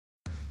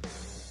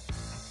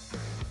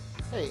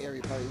Hey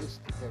everybody, this is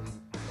the Petty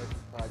Murphy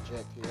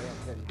Project here.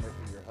 I'm Petty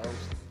Murphy, your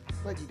host.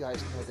 Let you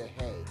guys know that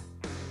hey,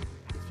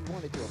 if you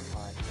want to do a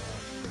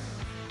podcast,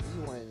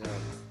 you want to know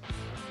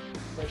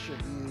express your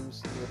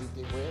views and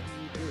everything, whatever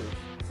you do,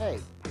 hey,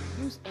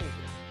 use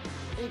Anchor.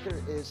 Anchor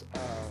is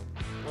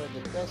one of the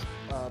best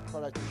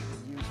products you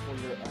can use for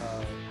your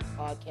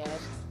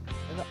podcast,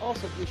 and it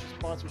also gives you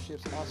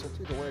sponsorships also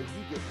too, to where you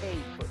get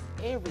paid for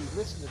every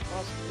listen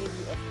across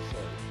every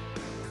episode.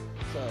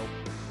 So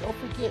don't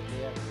forget,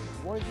 man, if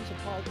you want to use a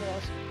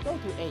podcast, go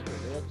to Anchor,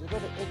 man. Just go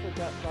to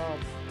anchor.com,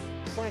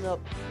 sign up,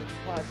 get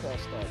your podcast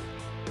started.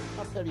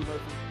 I'm Petty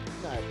Murphy.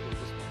 Not a this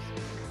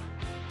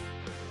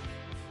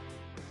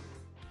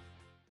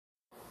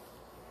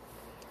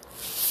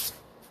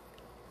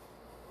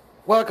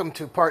Welcome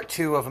to part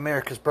two of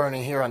America's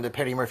Burning here on the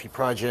Petty Murphy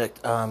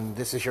Project.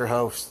 This is your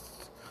host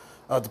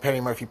of the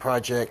Petty Murphy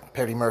Project,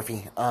 Petty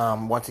Murphy.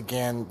 Once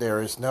again,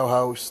 there is no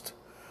host,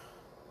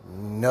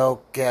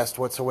 no guest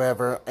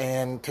whatsoever.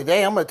 And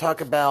today I'm going to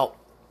talk about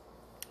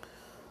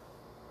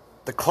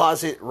the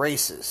closet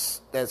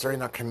racists that are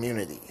in our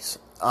communities.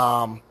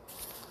 I've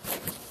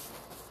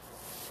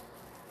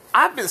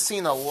been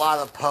seeing a lot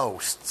of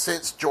posts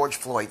since George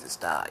Floyd has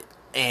died.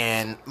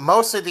 And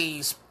most of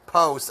these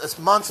posts, as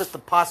months of the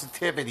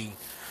positivity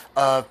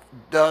of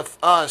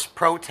us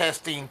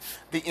protesting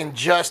the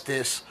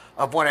injustice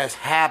of what has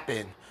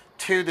happened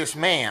to this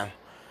man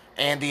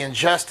and the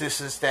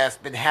injustices that's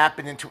been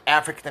happening to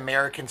African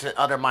Americans and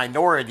other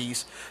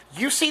minorities,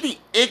 you see the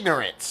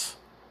ignorance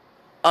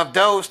of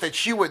those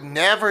that you would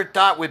never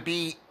thought would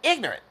be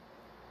ignorant.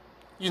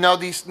 You know,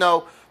 these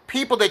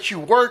people that you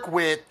work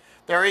with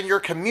that are in your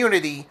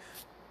community,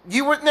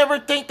 you would never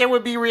think they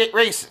would be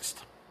racist.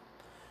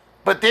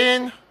 But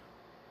then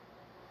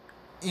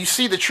you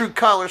see the true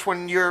colors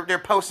when they're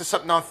posting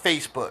something on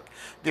Facebook.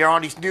 They're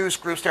on these news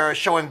groups that are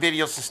showing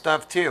videos and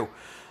stuff too.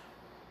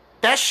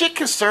 That shit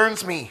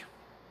concerns me.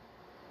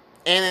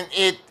 And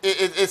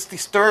it's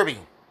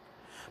disturbing.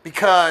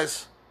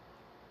 Because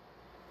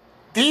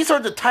these are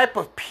the type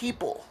of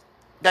people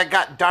that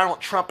got Donald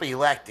Trump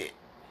elected.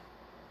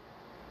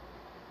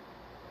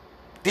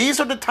 These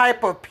are the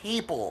type of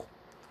people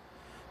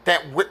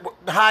that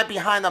hide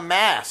behind a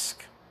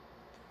mask.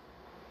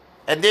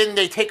 And then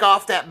they take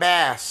off that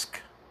mask.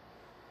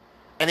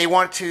 And they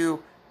want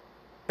to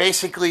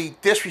basically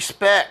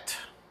disrespect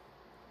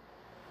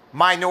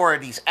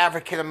minorities,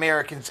 African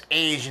Americans,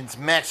 Asians,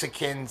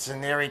 Mexicans,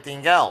 and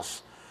everything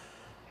else.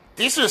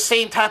 These are the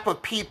same type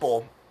of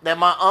people that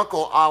my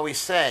uncle always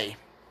say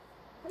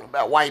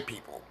about white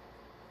people.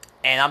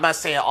 And I'm not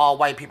saying all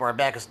white people are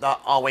bad, because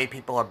not all white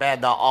people are bad,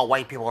 not all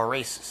white people are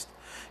racist.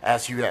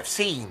 As you have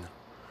seen,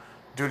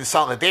 due to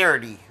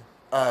solidarity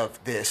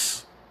of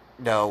this,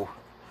 all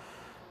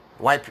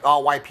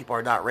white people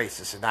are not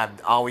racist, and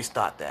I've always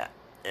thought that,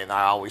 and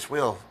I always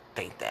will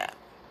think that.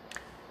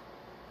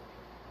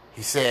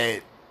 He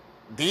said,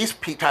 these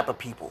type of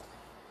people,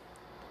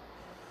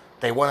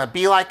 they want to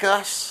be like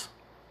us.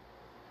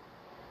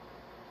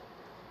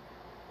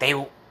 They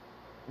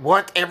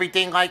want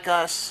everything like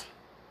us.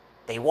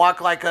 They walk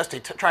like us. They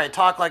try to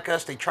talk like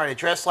us. They try to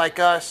dress like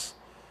us.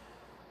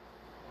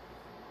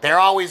 They're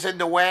always in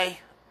the way,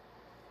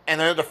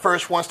 and they're the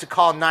first ones to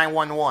call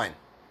 911.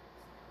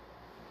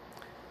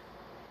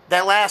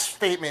 That last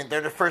statement,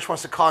 they're the first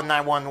ones to call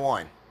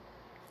 911.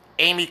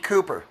 Amy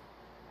Cooper,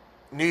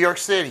 New York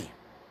City.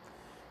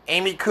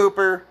 Amy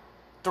Cooper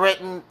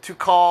threatened to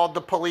call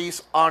the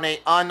police on an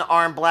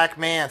unarmed black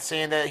man,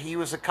 saying that he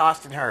was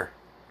accosting her.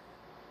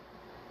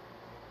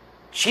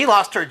 She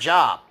lost her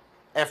job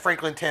at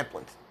Franklin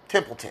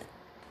Templeton.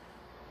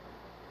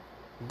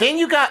 Then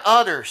you got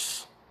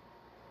others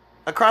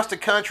across the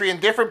country, in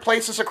different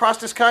places across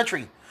this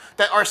country,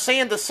 that are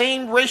saying the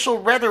same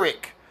racial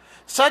rhetoric,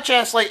 such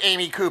as like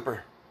Amy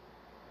Cooper.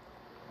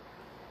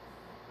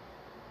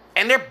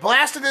 And they're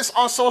blasting this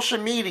on social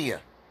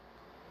media.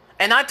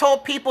 And I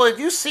told people, if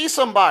you see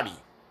somebody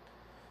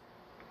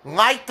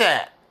like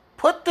that,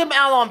 put them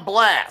out on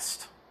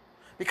blast.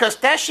 Because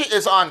that shit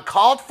is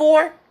uncalled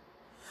for.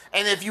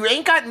 And if you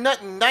ain't got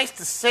nothing nice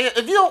to say,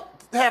 if you don't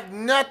have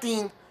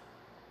nothing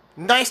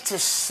nice to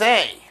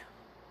say,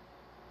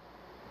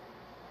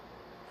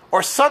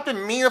 or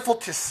something meaningful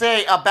to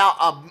say about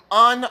an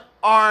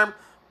unarmed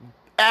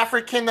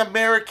African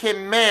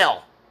American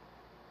male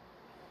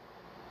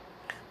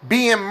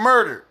being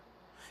murdered,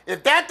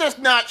 if that does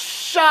not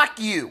shock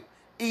you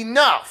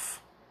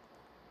enough,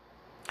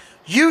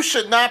 you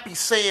should not be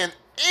saying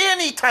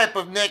any type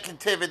of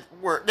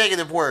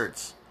negative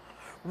words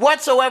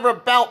whatsoever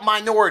about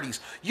minorities.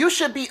 You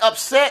should be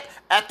upset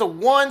at the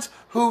ones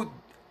who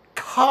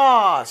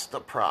caused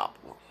the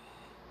problem.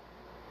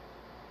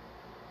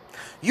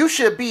 You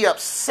should be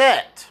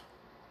upset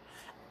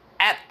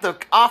at the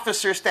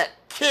officers that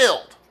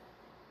killed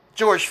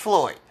George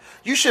Floyd.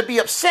 You should be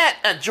upset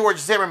at George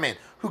Zimmerman,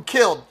 who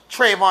killed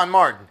Trayvon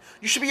Martin.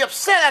 You should be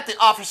upset at the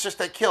officers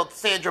that killed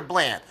Sandra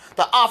Bland,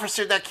 the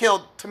officer that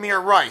killed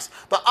Tamir Rice,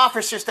 the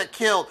officers that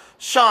killed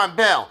Sean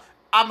Bell,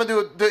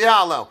 Amadou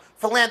Diallo,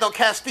 Philando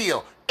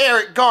Castillo,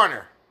 Eric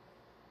Garner,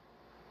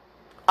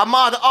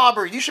 Ahmaud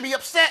Arbery. You should be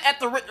upset at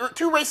the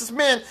two racist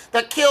men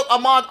that killed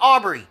Ahmaud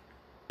Arbery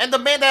and the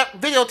man that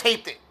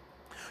videotaped it.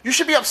 You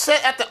should be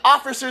upset at the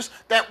officers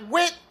that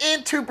went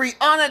into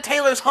Breonna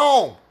Taylor's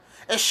home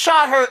and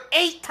shot her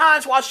 8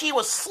 times while she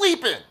was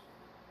sleeping.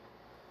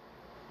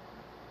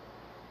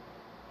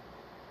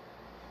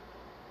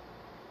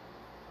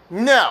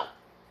 No.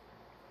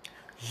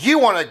 You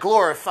want to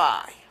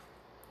glorify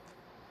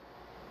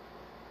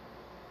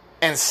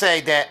and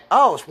say that,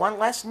 oh, it's one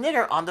less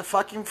nigger on the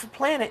fucking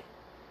planet.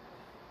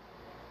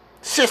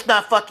 It's just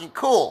not fucking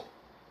cool.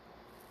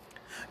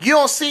 You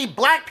don't see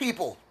black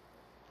people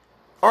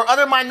or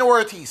other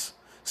minorities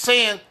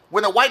saying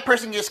when a white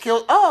person gets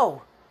killed,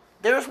 oh,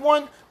 there's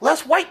one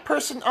less white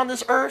person on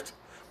this earth,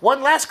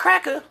 one less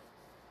cracker.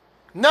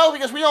 No,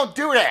 because we don't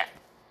do that.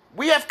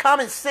 We have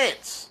common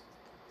sense.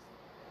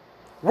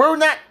 We're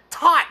not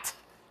taught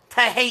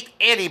to hate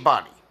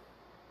anybody.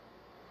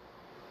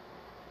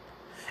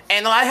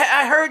 And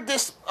I heard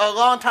this a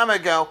long time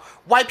ago.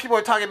 White people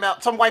were talking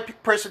about, some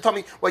white person told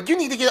me, well, you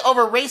need to get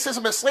over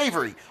racism and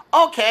slavery.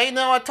 Okay,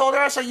 now I told her,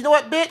 I said, you know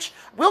what, bitch?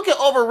 We'll get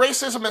over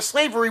racism and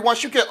slavery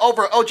once you get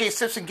over O.J.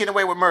 Simpson getting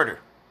away with murder.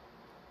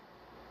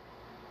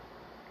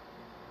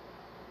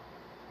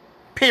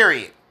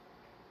 Period.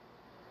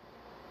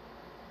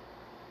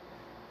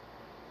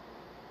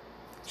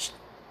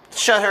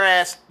 Shut her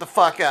ass the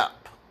fuck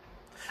up.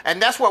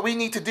 And that's what we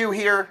need to do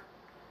here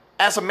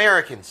as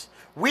Americans.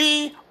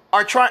 We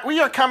are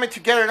coming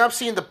together, and I'm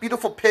seeing the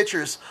beautiful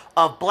pictures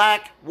of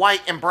black,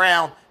 white, and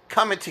brown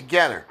coming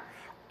together.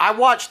 I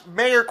watched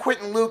Mayor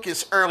Quentin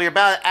Lucas earlier,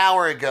 about an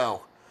hour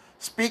ago,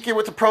 speaking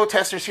with the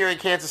protesters here in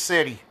Kansas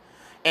City.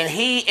 And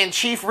he and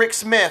Chief Rick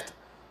Smith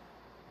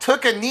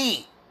took a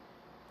knee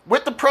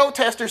with the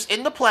protesters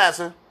in the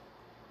plaza,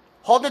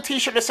 holding a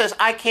t-shirt that says,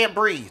 I can't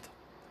breathe.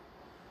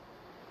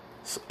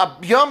 A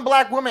young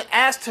black woman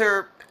asked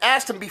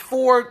him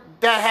before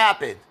that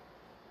happened,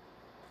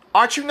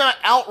 aren't you not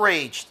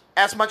outraged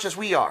as much as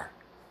we are?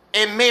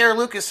 And Mayor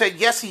Lucas said,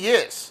 yes, he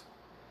is.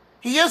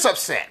 He is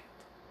upset.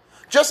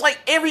 Just like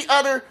every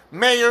other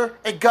mayor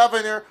and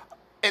governor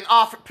and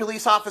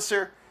police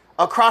officer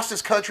across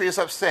this country is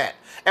upset.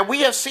 And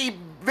we have seen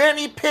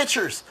many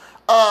pictures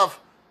of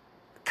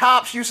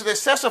cops using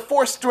excessive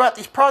force throughout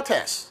these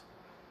protests.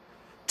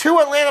 2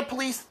 Atlanta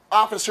police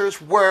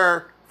officers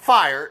were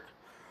fired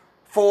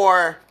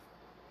for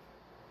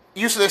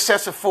use of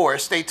excessive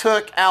force. They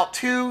took out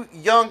 2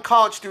 young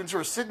college students who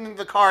were sitting in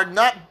the car,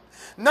 not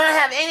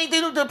have anything to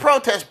do with the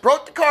protest,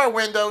 broke the car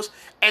windows,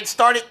 and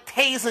started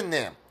tasing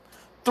them.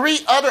 3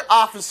 other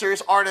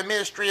officers are on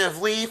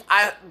administrative leave.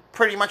 I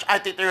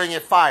think they're going to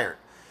get fired.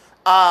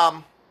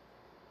 Down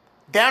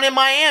in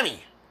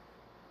Miami,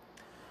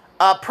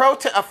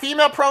 a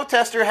female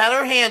protester had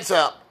her hands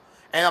up,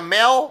 and a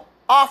male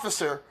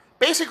officer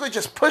basically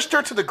just pushed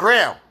her to the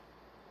ground.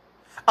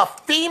 A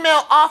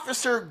female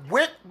officer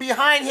went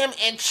behind him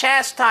and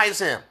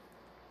chastised him.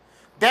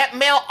 That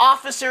male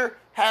officer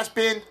has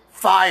been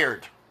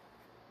fired.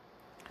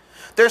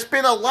 There's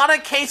been a lot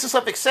of cases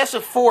of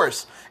excessive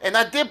force, and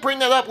I did bring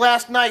that up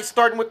last night,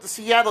 starting with the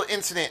Seattle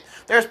incident.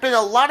 There's been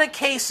a lot of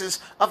cases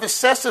of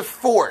excessive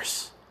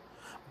force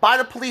by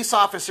the police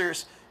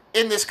officers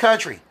in this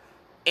country.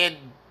 And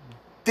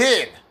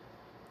then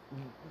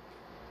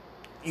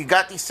you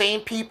got these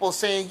same people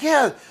saying,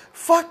 yeah,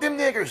 fuck them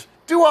niggers,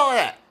 do all of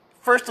that.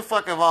 First of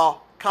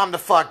all, calm the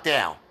fuck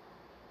down.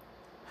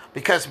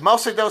 Because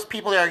most of those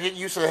people that are getting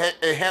used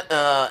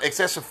to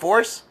excessive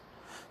force,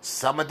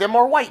 some of them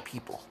are white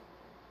people.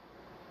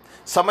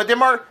 Some of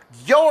them are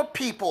your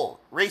people,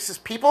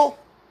 racist people.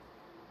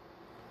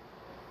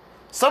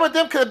 Some of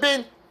them could have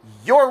been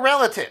your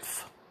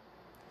relative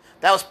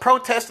that was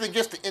protesting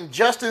against the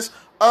injustice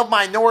of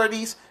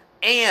minorities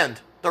and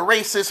the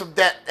racism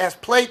that has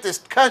plagued this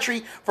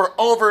country for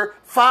over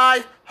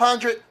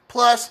 500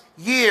 plus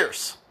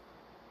years.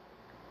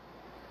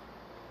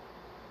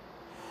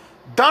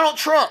 Donald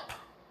Trump,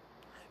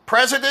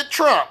 President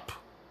Trump,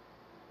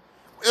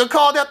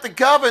 called up the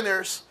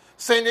governors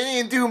saying they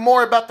need to do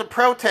more about the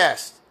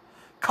protests,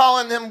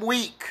 calling them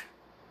weak.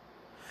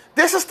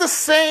 This is the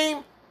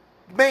same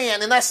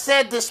man, and I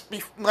said this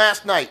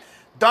last night.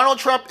 Donald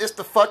Trump is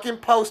the fucking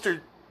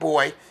poster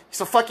boy.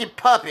 He's a fucking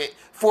puppet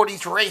for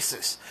these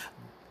racists.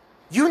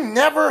 You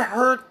never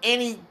heard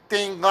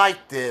anything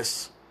like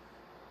this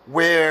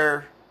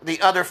where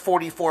the other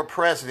 44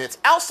 presidents,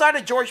 outside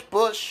of George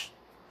Bush,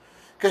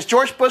 because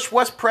George Bush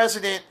was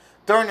president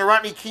during the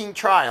Rodney King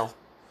trial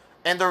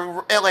and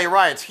the LA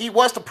riots. He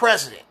was the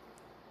president.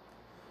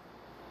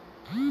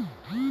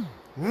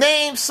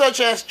 Names such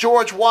as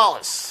George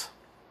Wallace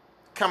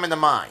come into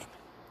mind.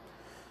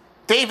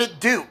 David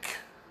Duke.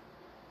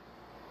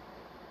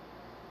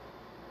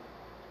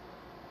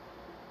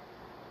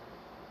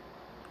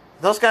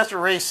 Those guys are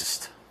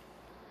racist.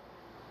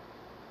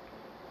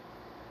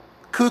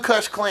 Ku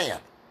Klux Klan.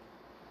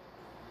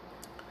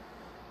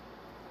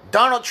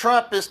 Donald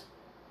Trump is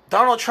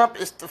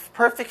the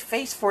perfect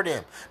face for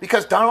them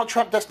because Donald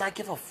Trump does not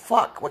give a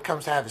fuck what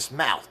comes out of his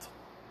mouth.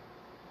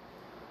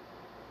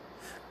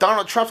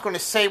 Donald Trump's going to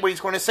say what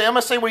he's going to say. I'm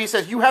going to say what he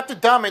says. You have to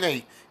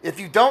dominate. If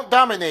you don't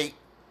dominate,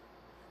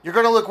 you're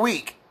going to look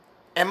weak.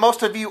 And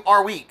most of you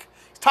are weak.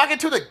 He's talking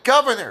to the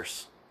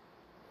governors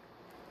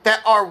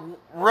that are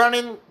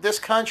running this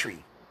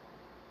country.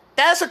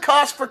 That's a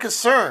cause for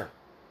concern.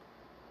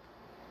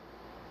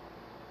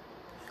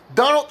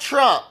 Donald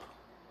Trump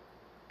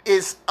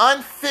is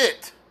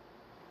unfit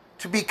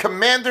to be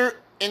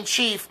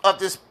commander-in-chief of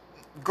this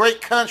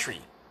great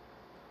country.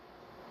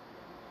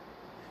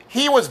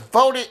 He was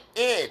voted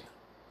in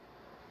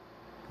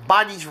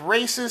by these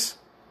racist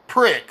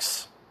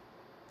pricks.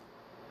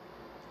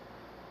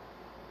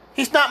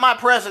 He's not my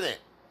president.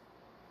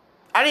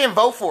 I didn't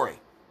vote for him.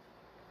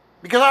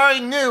 Because I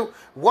already knew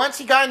once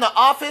he got into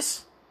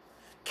office,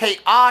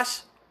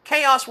 chaos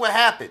would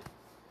happen.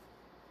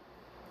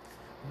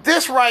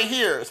 This right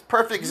here is a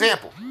perfect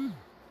example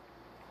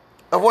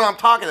of what I'm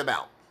talking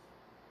about.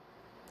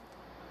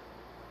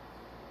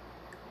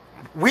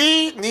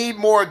 We need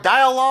more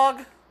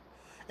dialogue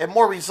and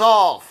more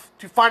resolve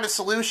to find a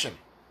solution.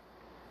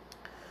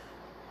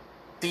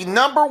 The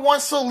number one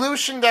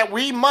solution that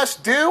we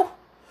must do,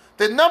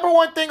 the number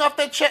one thing off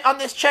that on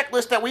this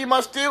checklist that we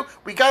must do,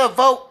 we gotta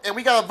vote, and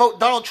we gotta vote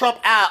Donald Trump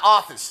out of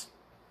office.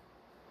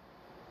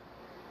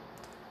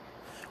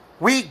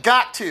 We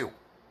got to.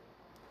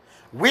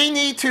 We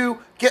need to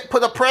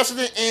put a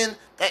precedent in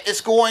that is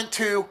going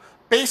to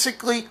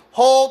basically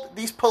hold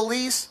these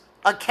police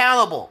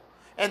accountable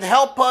and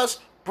help us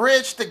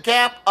bridge the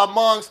gap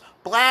amongst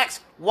blacks,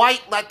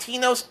 white,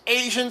 Latinos,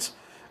 Asians,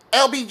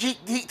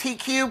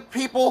 LGBTQ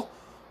people.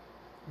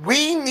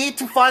 We need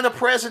to find a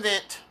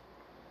president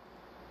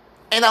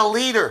and a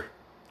leader.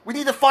 We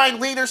need to find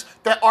leaders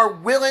that are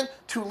willing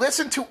to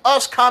listen to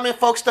us common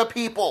folks, the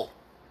people.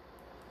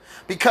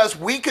 Because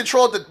we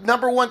control the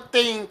number one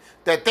thing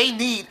that they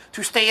need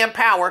to stay in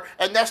power,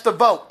 and that's the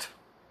vote.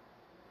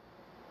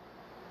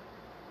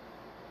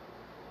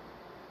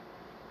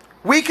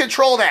 We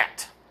control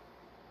that.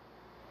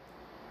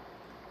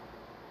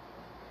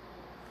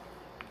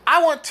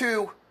 I want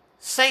to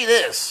say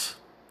this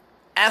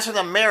as an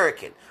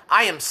American.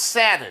 I am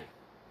saddened.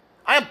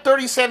 I am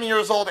 37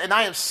 years old, and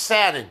I am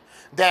saddened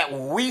that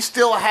we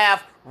still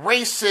have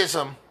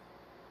racism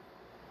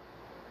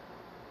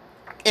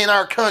in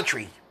our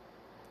country.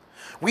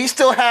 We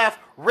still have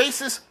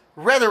racist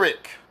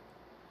rhetoric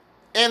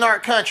in our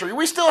country.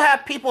 We still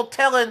have people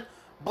telling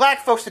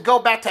black folks to go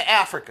back to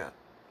Africa.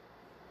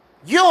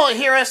 You don't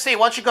hear us say,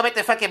 why don't you go back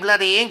to fucking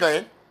bloody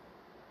England?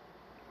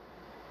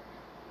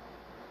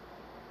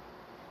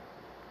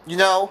 You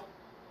know?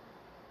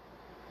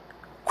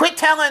 Quit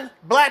telling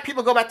black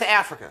people to go back to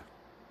Africa.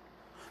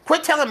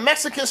 Quit telling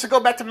Mexicans to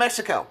go back to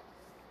Mexico.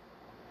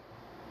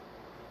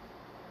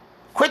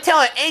 Quit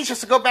telling Asians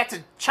to go back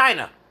to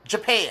China,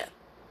 Japan,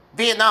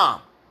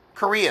 Vietnam,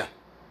 Korea.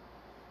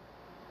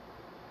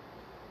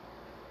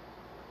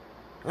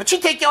 Why don't you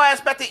take your ass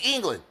back to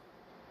England,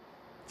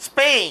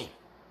 Spain?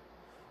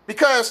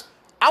 Because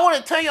I want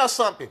to tell y'all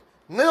something.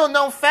 Little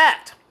known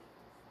fact.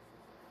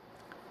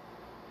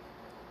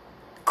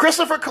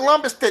 Christopher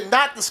Columbus did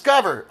not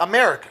discover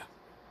America.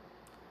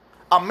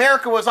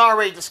 America was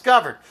already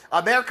discovered.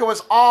 America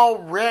was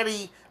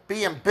already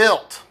being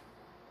built.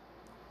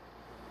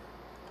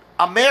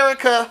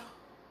 America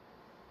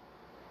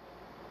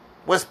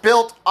was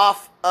built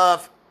off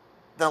of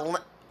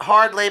the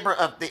hard labor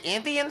of the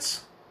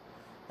Indians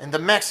and the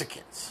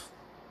Mexicans.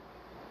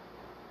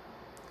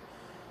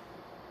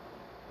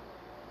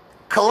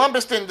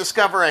 Columbus didn't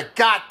discover a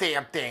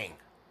goddamn thing.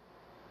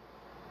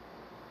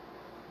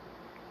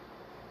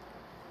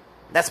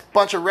 That's a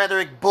bunch of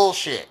rhetoric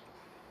bullshit.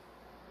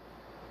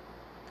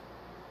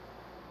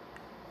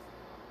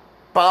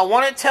 But I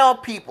want to tell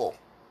people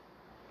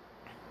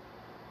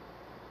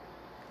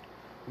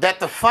that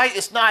the fight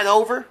is not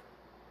over.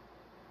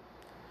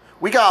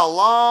 We got a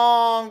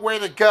long way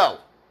to go.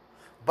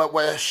 But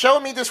what it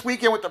showed me this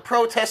weekend with the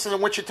protests in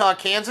Wichita,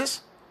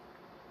 Kansas,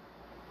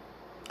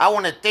 I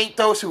want to thank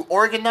those who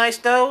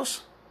organized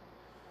those.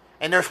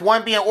 And there's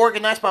one being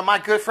organized by my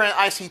good friend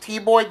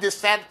ICT Boy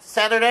this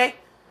Saturday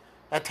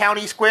at Town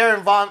East Square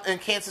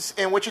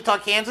in Wichita,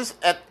 Kansas,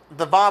 at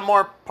the Von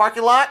Moore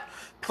parking lot.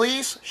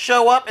 Please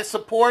show up and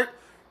support.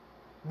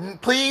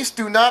 Please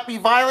do not be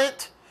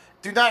violent.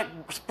 Do not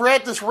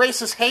spread this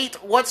racist hate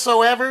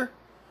whatsoever.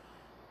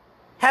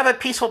 Have a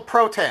peaceful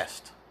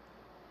protest.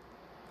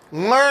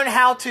 Learn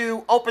how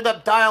to open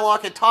up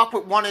dialogue and talk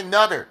with one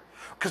another.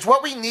 Because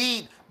what we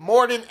need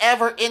more than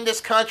ever in this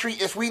country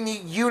is we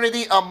need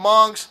unity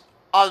amongst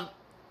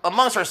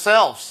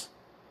ourselves.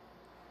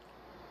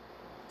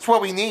 That's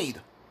what we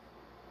need.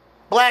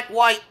 Black,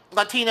 white,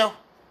 Latino,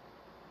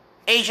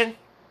 Asian,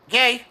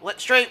 gay,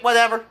 straight,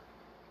 whatever.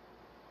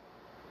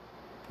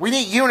 We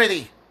need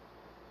unity.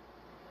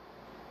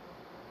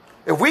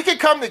 If we can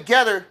come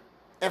together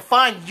and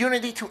find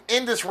unity to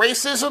end this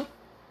racism,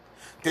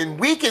 then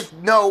we can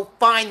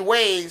find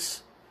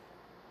ways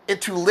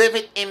into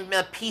living in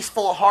a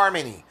peaceful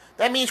harmony.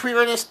 That means we're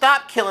going to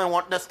stop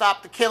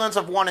the killings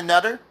of one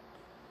another.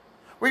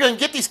 We're going to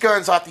get these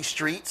guns off these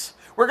streets.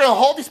 We're going to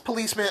hold these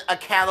policemen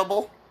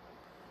accountable.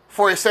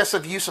 for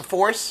excessive use of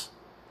force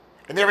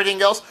and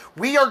everything else.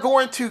 We are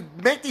going to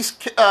make these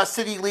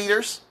city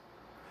leaders,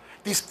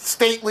 these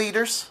state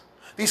leaders,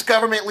 these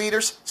government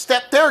leaders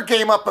step their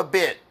game up a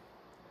bit.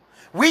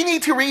 We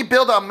need to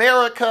rebuild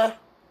America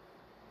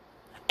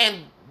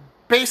and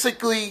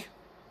basically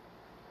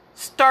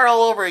start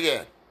all over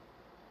again.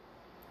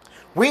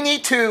 We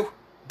need to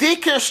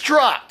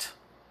deconstruct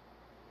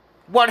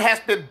what has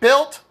been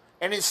built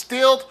and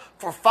instilled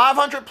for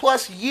 500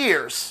 plus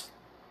years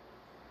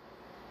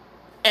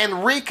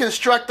and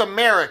reconstruct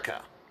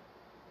America.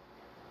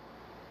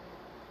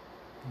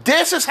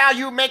 This is how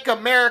you make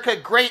America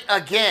great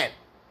again.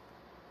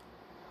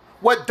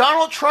 What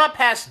Donald Trump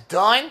has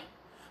done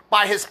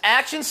by his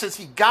actions since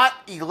he got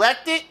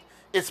elected,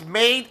 it's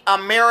made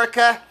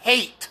America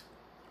hate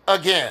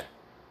again.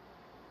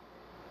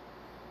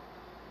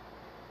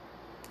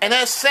 And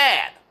that's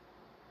sad.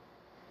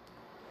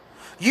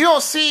 You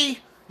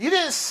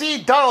didn't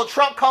see Donald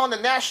Trump calling the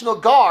National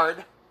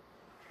Guard,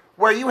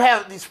 where you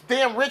have these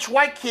damn rich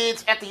white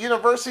kids at the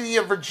University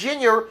of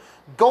Virginia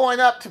going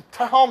up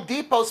to Home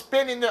Depot,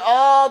 spending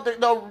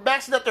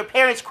maxing up their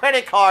parents'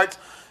 credit cards,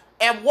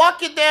 and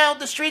walking down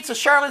the streets of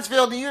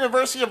Charlottesville, the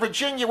University of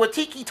Virginia, with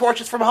tiki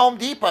torches from Home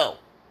Depot,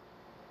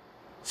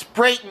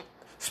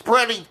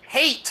 spreading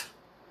hate.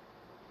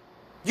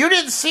 You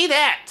didn't see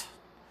that.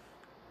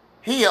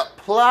 He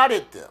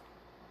applauded them.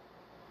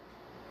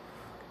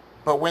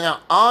 But when an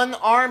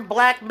unarmed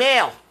black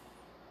male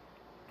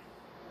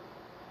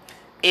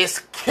is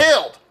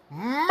killed,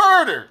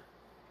 murdered,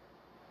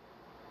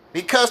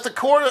 because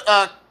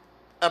a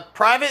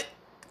private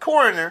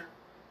coroner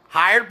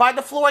hired by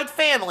the Floyd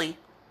family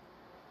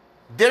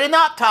did an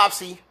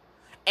autopsy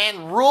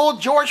and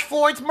ruled George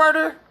Floyd's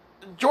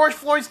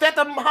death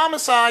a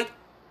homicide,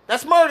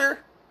 that's murder.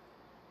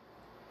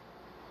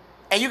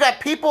 And you got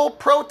people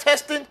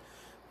protesting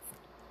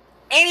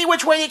any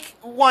which way they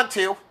want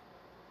to.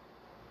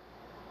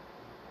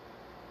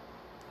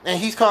 And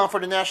he's calling for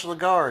the National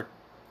Guard.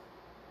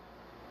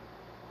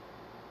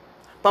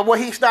 But what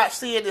he's not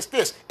seeing is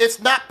this. It's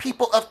not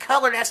people of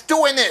color that's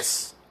doing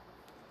this.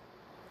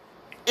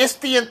 It's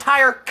the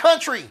entire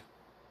country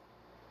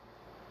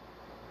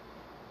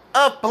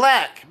of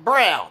black,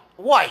 brown,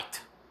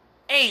 white,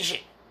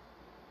 Asian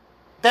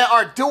that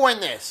are doing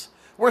this.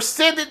 We're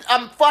sending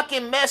a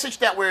fucking message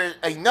that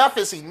enough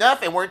is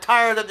enough and we're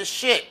tired of the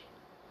shit.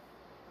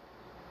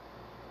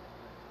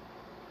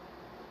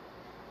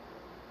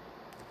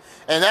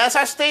 And as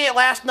I stated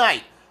last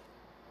night,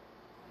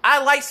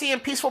 I like seeing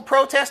peaceful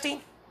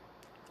protesting.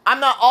 I'm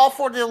not all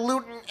for the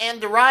looting and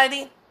the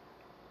rioting,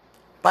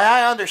 but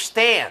I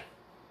understand.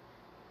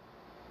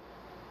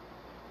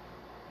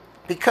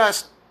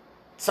 Because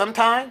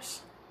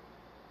sometimes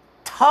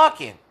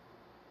talking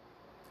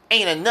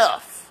ain't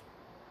enough.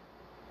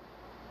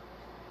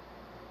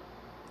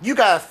 You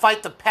gotta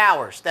fight the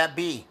powers that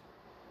be.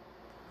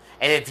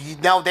 And if you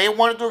know they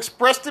wanted to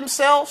express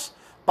themselves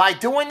by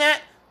doing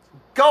that,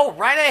 go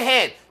right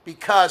ahead,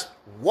 because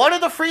one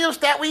of the freedoms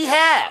that we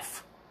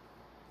have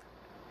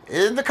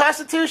in the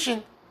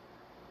Constitution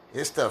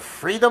is the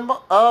freedom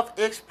of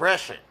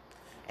expression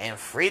and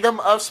freedom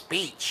of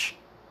speech.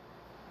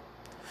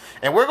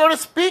 And we're going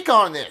to speak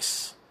on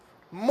this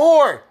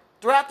more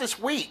throughout this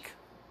week.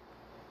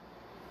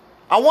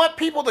 I want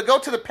people to go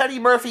to the Petty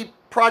Murphy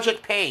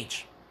Project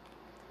page.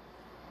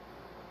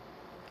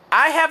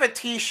 I have a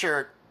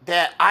t-shirt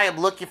that I am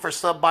looking for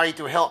somebody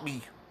to help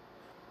me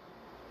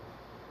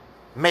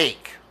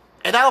make.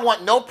 And I don't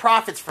want no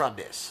profits from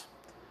this.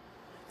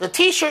 The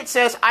t-shirt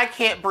says, I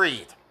can't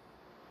breathe.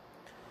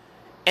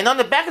 And on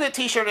the back of the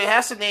t-shirt, it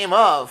has the name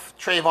of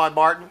Trayvon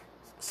Martin,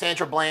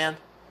 Sandra Bland,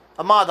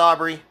 Ahmaud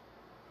Arbery,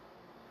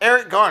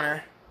 Eric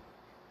Garner,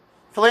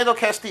 Philando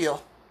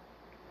Castile,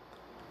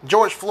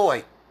 George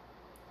Floyd.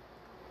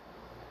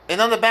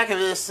 And on the back of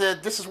it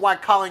said, this is why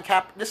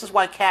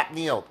Cap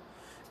kneeled.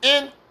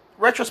 In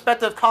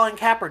retrospective, Colin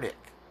Kaepernick.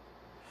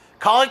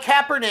 Colin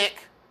Kaepernick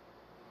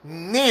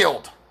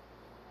kneeled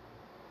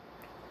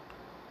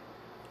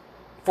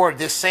for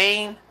the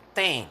same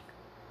thing.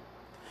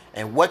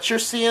 And what you're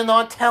seeing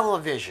on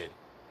television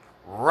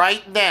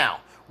right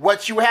now,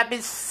 what you have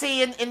been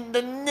seeing in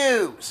the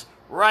news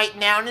right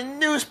now, in the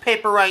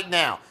newspaper right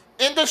now,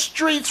 in the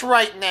streets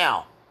right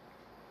now,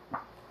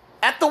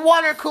 at the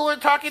water cooler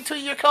talking to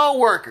your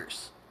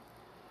co-workers,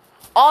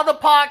 all the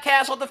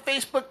podcasts, all the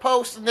Facebook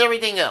posts, and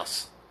everything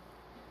else.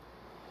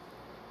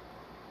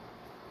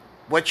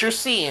 What you're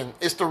seeing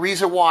is the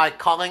reason why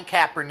Colin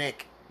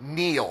Kaepernick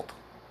kneeled.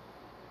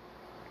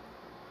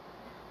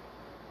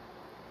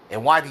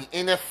 And why the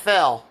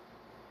NFL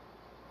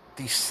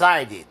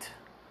decided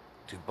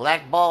to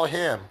blackball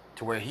him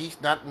to where he's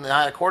not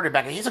a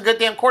quarterback. And he's a good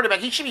damn quarterback.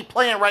 He should be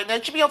playing right now.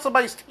 He should be on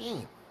somebody's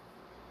team.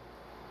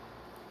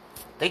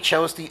 They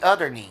chose the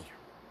other knee.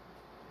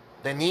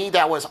 The knee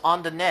that was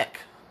on the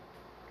neck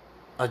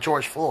of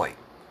George Floyd.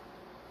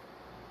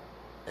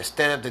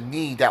 Instead of the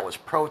knee that was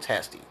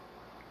protesting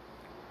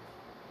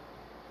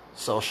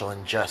social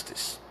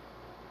injustice.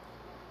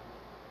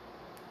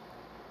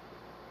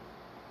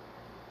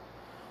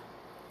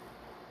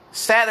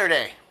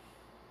 Saturday,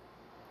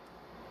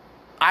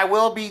 I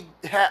will be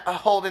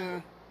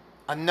holding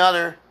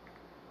another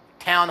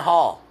town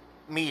hall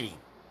meeting.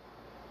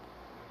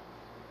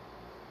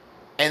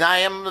 And I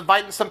am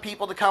inviting some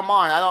people to come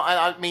on.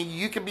 I mean,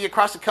 you can be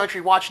across the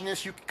country watching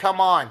this. You can come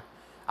on.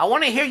 I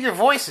want to hear your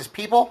voices,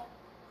 people.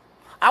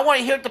 I want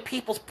to hear the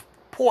people's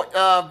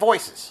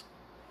voices.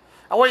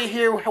 I want to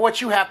hear what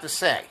you have to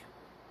say.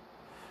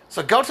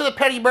 So go to the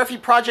Petty Murphy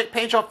Project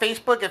page on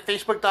Facebook at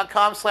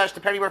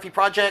facebook.com/the Petty Murphy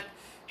Project.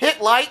 Hit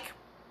like.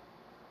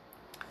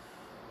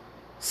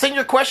 Send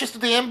your questions to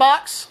the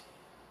inbox.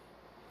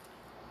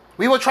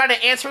 We will try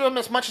to answer them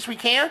as much as we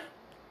can.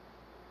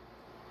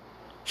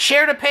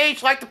 Share the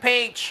page, like the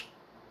page.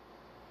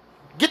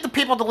 Get the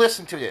people to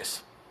listen to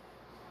this.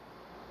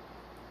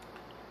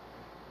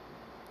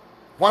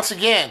 Once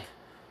again,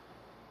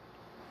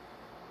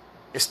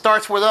 it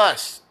starts with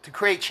us to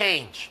create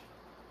change.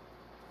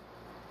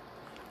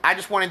 I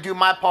just want to do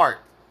my part.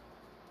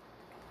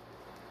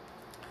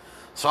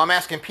 So I'm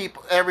asking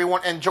people,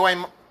 everyone,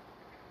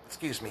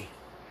 excuse me.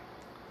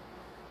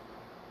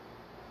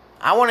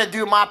 I want to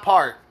do my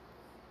part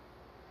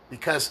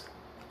because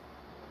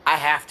I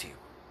have to.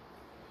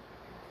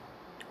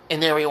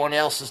 And everyone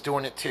else is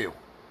doing it too.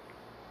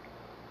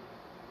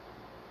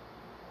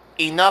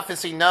 Enough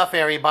is enough,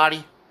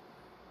 everybody.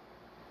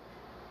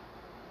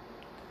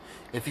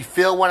 If you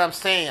feel what I'm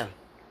saying,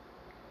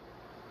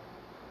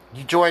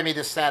 you join me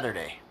this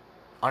Saturday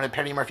on the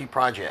Petty Murphy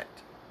Project.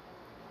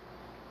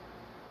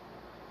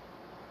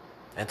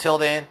 Until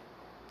then,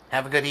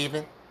 have a good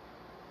evening.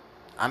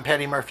 I'm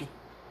Petty Murphy,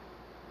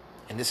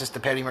 and this is the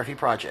Petty Murphy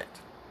Project.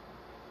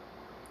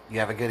 You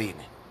have a good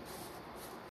evening.